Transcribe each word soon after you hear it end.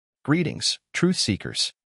Greetings, truth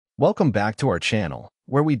seekers. Welcome back to our channel,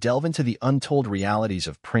 where we delve into the untold realities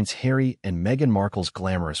of Prince Harry and Meghan Markle's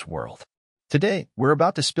glamorous world. Today, we're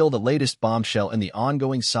about to spill the latest bombshell in the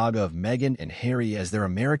ongoing saga of Meghan and Harry as their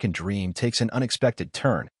American dream takes an unexpected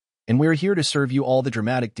turn, and we're here to serve you all the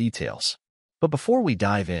dramatic details. But before we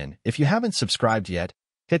dive in, if you haven't subscribed yet,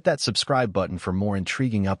 hit that subscribe button for more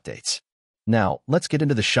intriguing updates. Now, let's get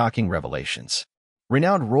into the shocking revelations.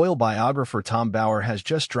 Renowned royal biographer Tom Bower has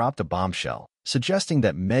just dropped a bombshell, suggesting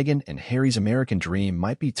that Meghan and Harry's American dream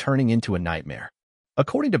might be turning into a nightmare.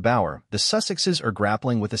 According to Bower, the Sussexes are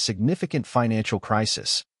grappling with a significant financial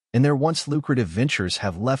crisis, and their once lucrative ventures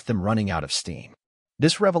have left them running out of steam.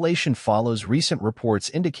 This revelation follows recent reports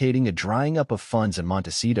indicating a drying up of funds in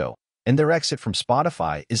Montecito, and their exit from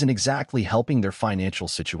Spotify isn't exactly helping their financial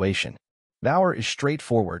situation. Bower is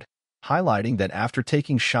straightforward, highlighting that after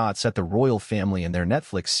taking shots at the royal family in their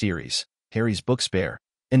Netflix series, Harry's Book Spare,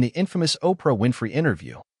 in the infamous Oprah Winfrey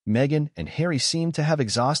interview, Meghan and Harry seem to have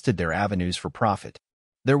exhausted their avenues for profit.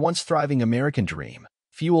 Their once thriving American dream,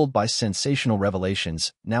 fueled by sensational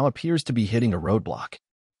revelations, now appears to be hitting a roadblock.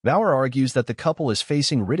 Bower argues that the couple is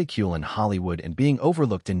facing ridicule in Hollywood and being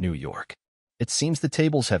overlooked in New York. It seems the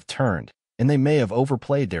tables have turned, and they may have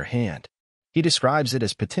overplayed their hand. He describes it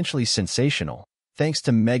as potentially sensational, thanks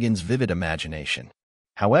to Meghan's vivid imagination.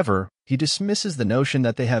 However, he dismisses the notion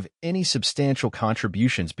that they have any substantial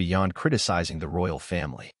contributions beyond criticizing the royal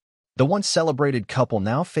family. The once celebrated couple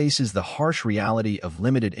now faces the harsh reality of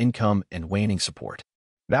limited income and waning support.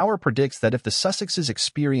 Bower predicts that if the Sussexes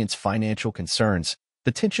experience financial concerns,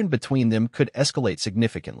 the tension between them could escalate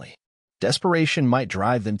significantly. Desperation might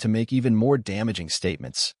drive them to make even more damaging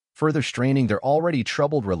statements, further straining their already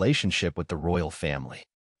troubled relationship with the royal family.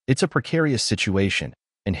 It's a precarious situation,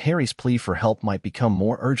 and Harry's plea for help might become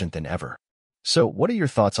more urgent than ever. So, what are your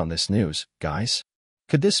thoughts on this news, guys?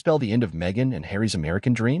 Could this spell the end of Meghan and Harry's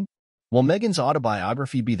American dream? Will Meghan's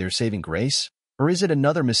autobiography be their saving grace, or is it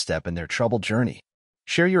another misstep in their troubled journey?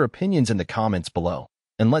 Share your opinions in the comments below,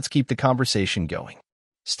 and let's keep the conversation going.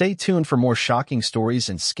 Stay tuned for more shocking stories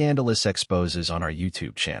and scandalous exposes on our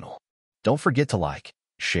YouTube channel. Don't forget to like,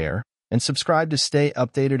 share, and subscribe to stay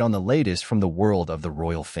updated on the latest from the world of the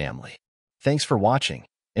royal family. Thanks for watching,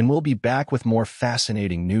 and we'll be back with more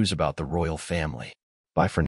fascinating news about the royal family. Bye for now.